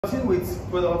Continue with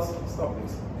products. Stop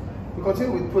it. We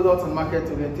continue with product and market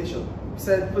orientation. We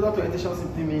said product orientation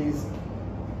simply means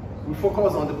we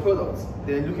focus on the product,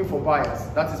 then looking for buyers.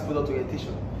 That is product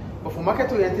orientation. But for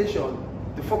market orientation,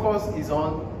 the focus is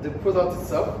on the product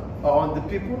itself, or on the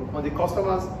people, on the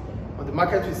customers, on the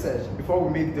market research before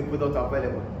we make the product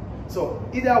available. So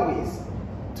either ways,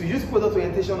 to use product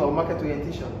orientation or market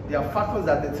orientation, there are factors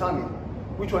that determine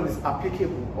which one is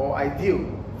applicable or ideal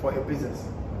for a business.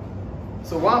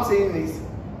 So what I'm saying is,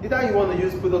 either you want to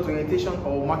use product orientation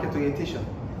or market orientation,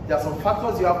 there are some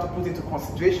factors you have to put into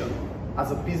consideration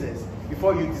as a business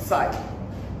before you decide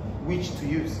which to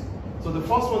use. So the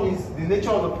first one is the nature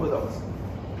of the product.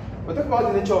 We'll talk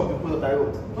about the nature of the product I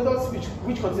wrote. Products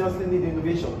which continuously need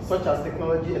innovation, such as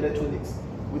technology, electronics,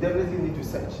 we definitely need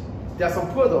research. There are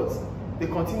some products, they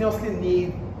continuously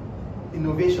need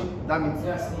innovation. That means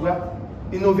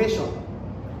innovation.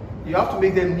 You have to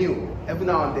make them new every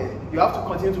now and then. You have to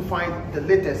continue to find the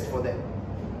latest for them.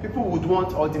 People would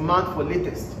want or demand for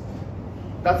latest.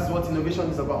 That is what innovation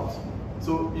is about.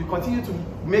 So you continue to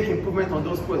make improvement on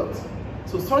those products.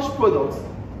 So such products,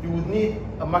 you would need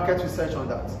a market research on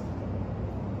that.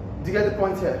 Do you get the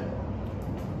point here?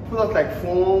 Products like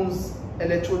phones,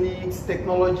 electronics,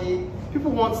 technology, people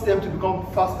want them to become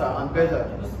faster and better.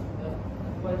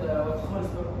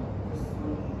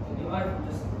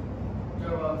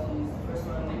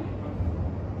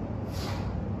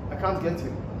 I can't get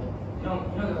you.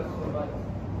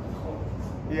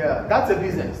 Yeah, that's a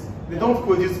business. They don't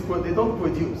produce,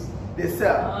 they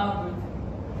sell.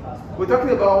 We're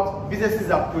talking about businesses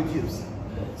that produce.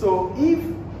 So if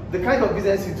the kind of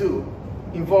business you do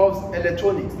involves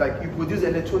electronics, like you produce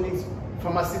electronics,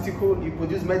 pharmaceutical, you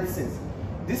produce medicines,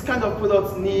 this kind of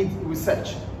products need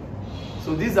research.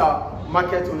 So these are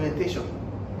market orientation.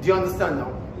 Do you understand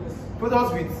now? Yes.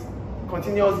 Products with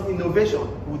continuous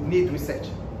innovation would need research.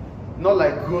 Not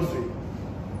like grocery.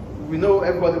 We know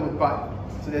everybody would buy.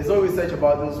 So there's no research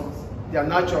about those ones. They are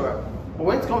natural. But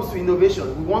when it comes to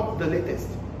innovation, we want the latest.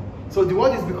 So the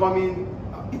world is becoming,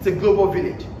 it's a global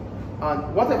village.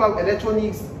 And whatever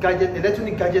electronic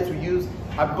gadgets we use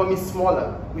are becoming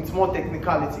smaller with more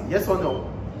technicality. Yes or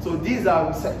no? So these are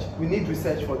research. We need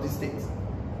research for these things.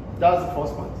 That's the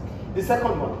first point. The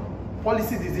second one,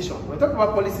 policy decision. When we talk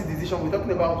about policy decision, we're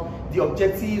talking about the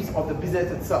objectives of the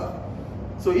business itself.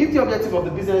 So if the objective of the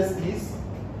business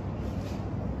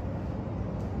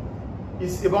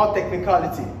is about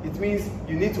technicality, it means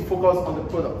you need to focus on the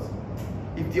product.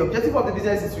 If the objective of the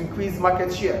business is to increase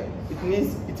market share, it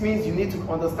means you need to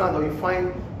understand or you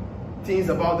find things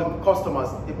about the customers,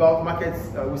 about market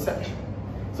research.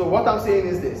 So what I'm saying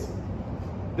is this.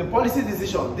 The policy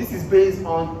decision, this is based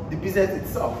on the business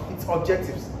itself, its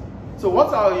objectives. So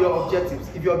what are your objectives?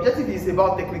 If your objective is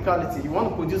about technicality, you want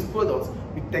to produce products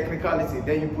with technicality,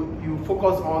 then you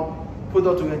focus on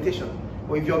product orientation.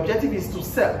 Or if your objective is to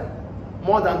sell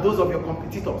more than those of your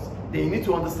competitors, then you need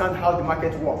to understand how the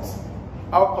market works,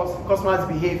 how customers'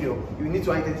 behavior, you need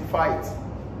to identify it.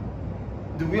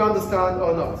 Do we understand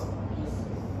or not?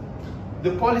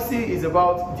 The policy is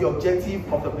about the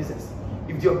objective of the business.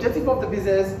 If the objective of the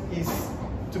business is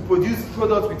to produce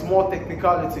products with more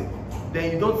technicality,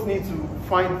 then you don't need to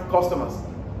find customers.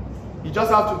 You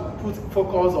just have to put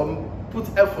focus on, put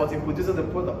effort in producing the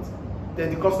product.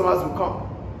 Then the customers will come.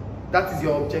 That is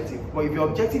your objective. But if your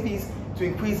objective is to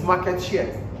increase market share,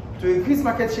 to increase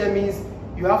market share means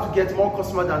you have to get more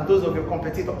customers than those of your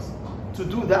competitors. To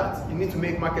do that, you need to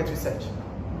make market research.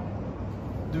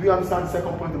 Do we understand the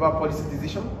second point about policy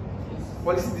decision? Yes.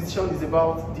 Policy decision is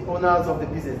about the owners of the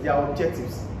business, their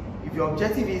objectives. If your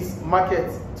objective is market,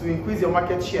 to increase your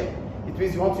market share, it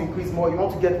means you want to increase more, you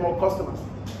want to get more customers.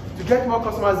 To get more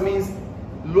customers means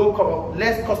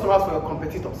less customers for your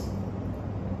competitors.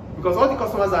 Because all the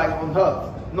customers are on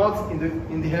earth, not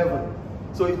in the heaven.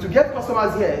 So to get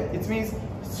customers here, it means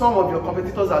some of your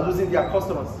competitors are losing their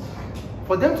customers.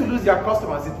 For them to lose their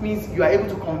customers, it means you are able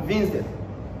to convince them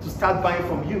to start buying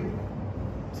from you.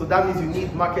 So that means you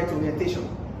need market orientation.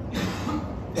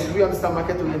 And we understand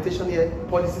market orientation here,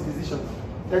 policy decision.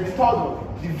 Then the third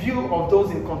one, the view of those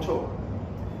in control.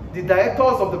 The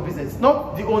directors of the business,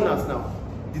 not the owners now.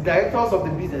 The directors of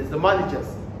the business, the managers,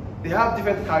 they have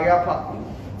different career paths.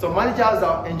 Some managers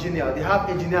are engineers, they have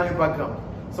engineering background.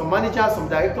 Some managers, some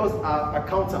directors are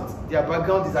accountants, their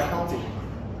background is accounting.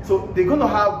 So they're going to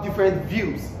have different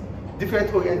views,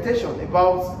 different orientation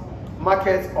about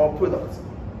market or product.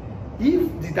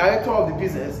 If the director of the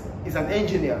business is an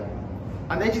engineer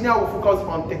will focus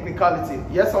on technicality,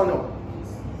 yes or no?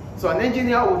 So an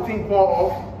engineer will think more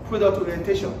of product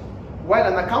orientation, while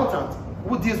an accountant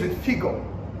who deals with figure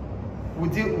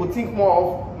would think more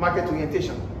of market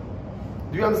orientation.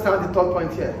 Do you understand the third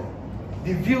point here?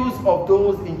 The views of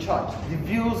those in charge, the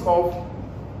views of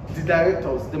the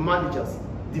directors, the managers,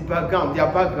 their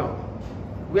background,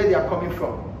 where they are coming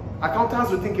from.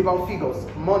 Accountants will think about figures,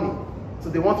 money, so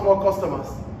they want more customers.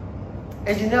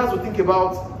 Engineers will think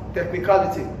about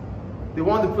technicality. They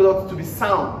want the product to be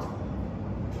sound.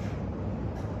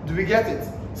 Do we get it?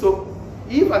 So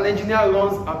if an engineer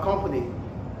runs a company,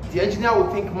 the engineer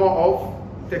will think more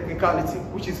of technicality,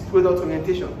 which is product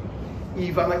orientation.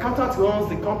 If an accountant runs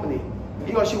the company,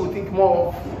 he or she will think more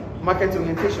of market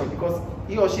orientation because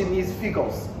he or she needs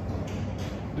figures.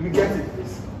 Do we get it,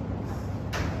 please?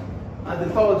 And the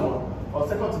third one, or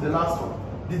second to the last one,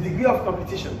 the degree of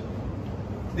competition,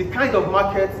 the kind of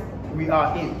market we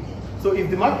are in. So if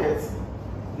the market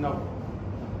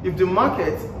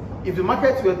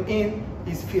we're in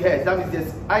is fierce, that means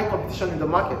there's high competition in the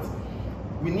market,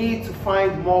 we need to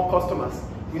find more customers.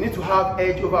 We need to have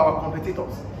edge over our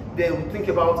competitors. Then we think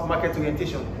about market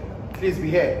orientation. Please be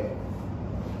here.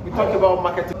 We talk about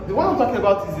market. The one I'm talking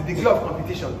about is the degree of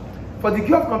competition. For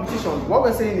degree of competition, what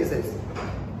we're saying is this: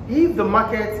 if the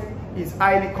market is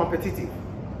highly competitive,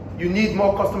 you need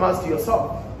more customers to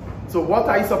yourself. So what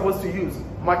are you supposed to use?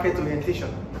 Market orientation.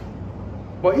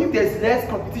 But if there's less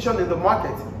competition in the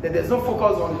market, then there's no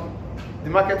focus on the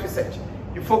market research.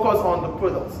 You focus on the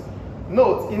products.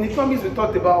 Note, in economics we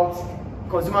talked about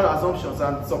consumer assumptions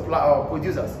and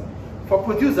producers. For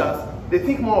producers, they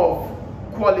think more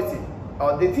of quality.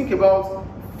 They think about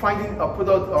finding a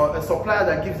product or a supplier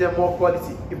that gives them more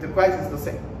quality if the price is the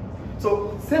same.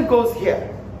 So same goes here.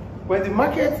 When the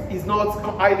market is not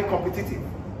highly competitive,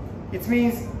 it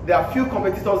means there are few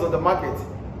competitors on the market.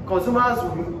 Consumers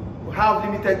will have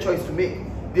limited choice to make.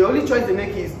 The only choice they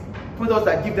make is products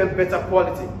that give them better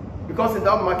quality, because in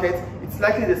that market, it's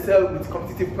likely they sell with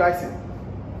competitive pricing.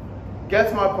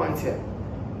 Get my point here.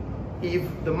 If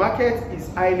the market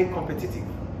is highly competitive,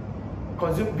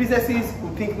 businesses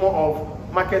will think more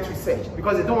of market research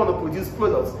because they don't want to produce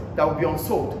products that will be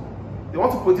unsold. They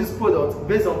want to produce products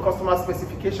based on customer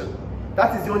specification.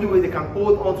 That is the only way they can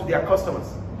hold on to their customers.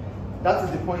 That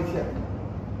is the point here.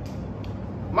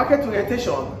 Market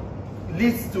orientation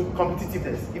leads to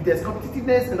competitiveness. If there's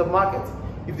competitiveness in the market,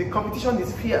 if the competition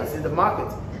is fierce in the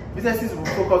market, businesses will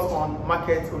focus on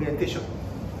market orientation.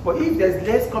 But if there's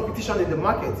less competition in the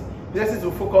market, businesses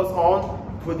will focus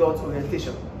on product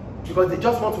orientation, because they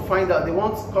just want to find out, they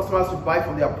want customers to buy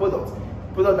from their products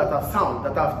that are sound,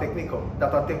 that are technical.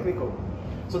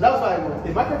 So that's why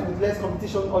a market with less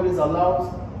competition always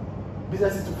allows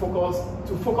businesses to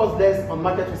focus less on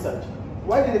market research.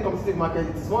 While in a competitive market,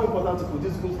 it is more important to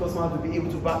produce goods customers will be able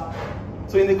to buy.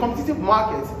 So in a competitive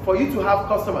market, for you to have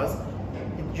customers,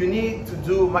 you need to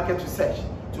do market research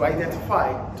to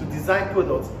identify, to design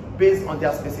products based on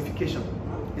their specification.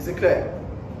 Is it clear?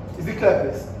 Is it clear,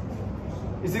 please?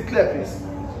 Is it clear, please?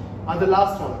 And the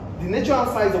last one, the nature and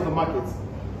size of the market.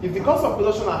 If the costs of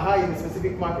production are high in a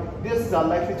specific market, businesses are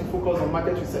likely to focus on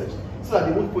market research so that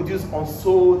they won't produce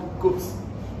unsold goods.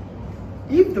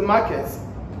 If the market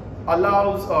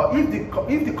allows,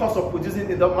 if the cost of producing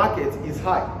in the market is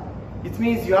high, it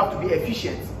means you have to be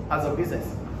efficient as a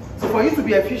business. So for you to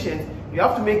be efficient, you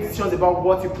have to make decisions about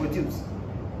what you produce.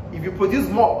 If you produce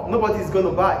more, nobody is going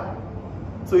to buy.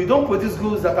 So you don't produce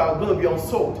goods that are going to be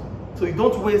unsold. So you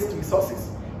don't waste resources,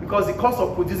 because the cost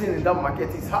of producing in that market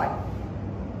is high.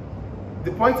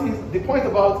 The point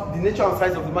about the nature and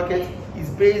size of the market is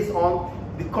based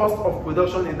on the cost of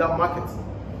production in that market.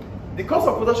 The cost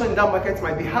of production in that market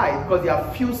might be high because there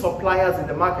are few suppliers in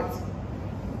the market.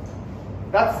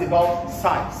 That's about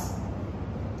size.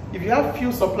 If you have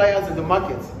few suppliers in the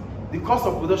market, the cost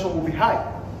of production will be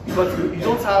high because you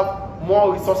don't have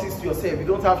more resources to yourself, you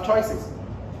don't have choices.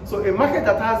 So a market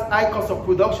that has high cost of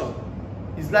production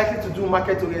is likely to do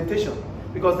market orientation,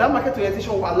 because that market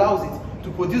orientation allows it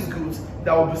to produce goods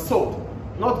that will be sold,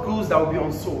 not goods that will be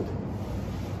unsold.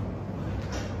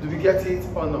 Do we get it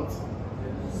or not?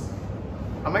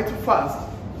 Am I too fast?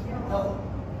 No.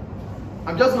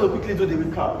 I'm just going to quickly do the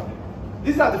recap.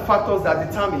 These are the factors that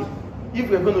determine if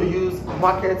we're going to use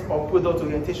market or product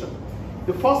orientation.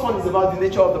 The first one is about the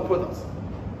nature of the product.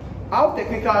 How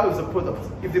technical is the product?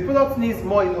 If the product needs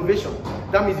more innovation,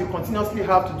 that means you continuously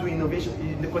have to do innovation,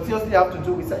 you continuously have to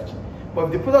do research. But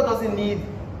if the product doesn't need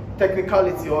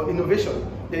technicality or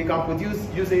innovation, then you can produce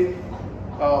using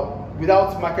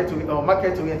without market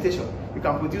orientation. You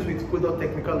can produce with product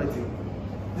technicality.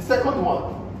 The second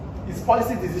one is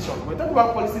policy decision. When we're talking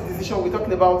about policy decision, we're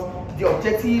talking about the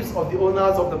objectives of the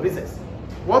owners of the business.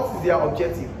 What is their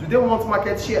objective? Do they want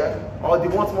market share or they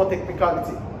want more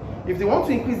technicality? If they want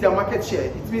to increase their market share,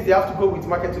 it means they have to go with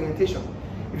market orientation.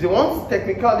 If they want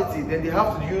technicality, then they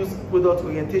have to use product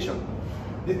orientation.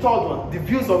 The third one, the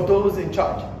views of those in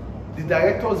charge. The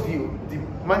director's view, the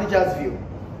manager's view.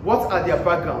 What are their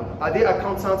background? Are they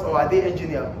accountants or are they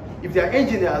engineers? If they are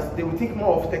engineers, they will think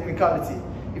more of technicality.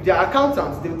 If they are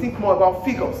accountants, they will think more about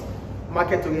figures,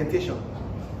 market orientation.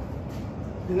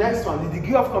 The next one, the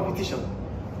degree of competition.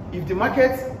 If the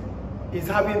market is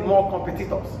having more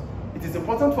competitors, it is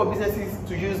important for businesses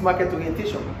to use market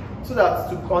orientation so that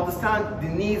to understand the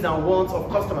needs and wants of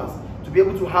customers, to be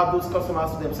able to have those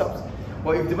customers to themselves.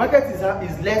 But if the market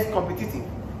is less competitive,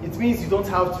 it means you don't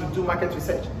have to do market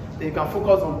research. Then you can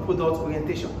focus on product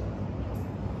orientation.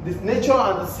 The nature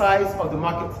and the size of the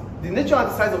market. The nature and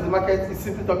the size of the market is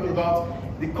simply talking about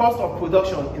the cost of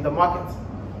production in the market.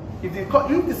 If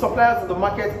the suppliers in the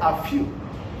market are few,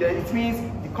 then it means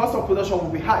the cost of production will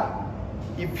be high.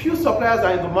 If few suppliers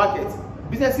are in the market,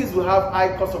 businesses will have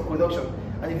high cost of production.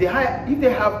 And if they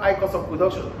have high cost of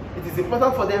production, it is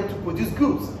important for them to produce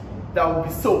goods that will be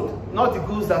sold, not the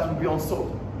goods that will be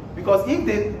unsold. Because if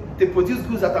they produce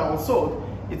goods that are unsold,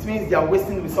 it means they are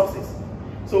wasting resources.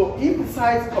 So if the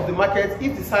size of the market,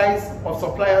 if the size of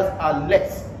suppliers are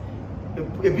less,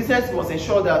 a business must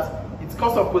ensure that its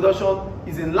cost of production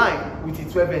is in line with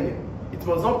its revenue. It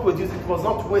must not produce, it must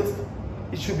not waste.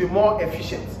 It should be more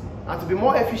efficient. And to be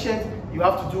more efficient, you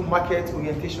have to do market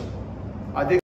orientation.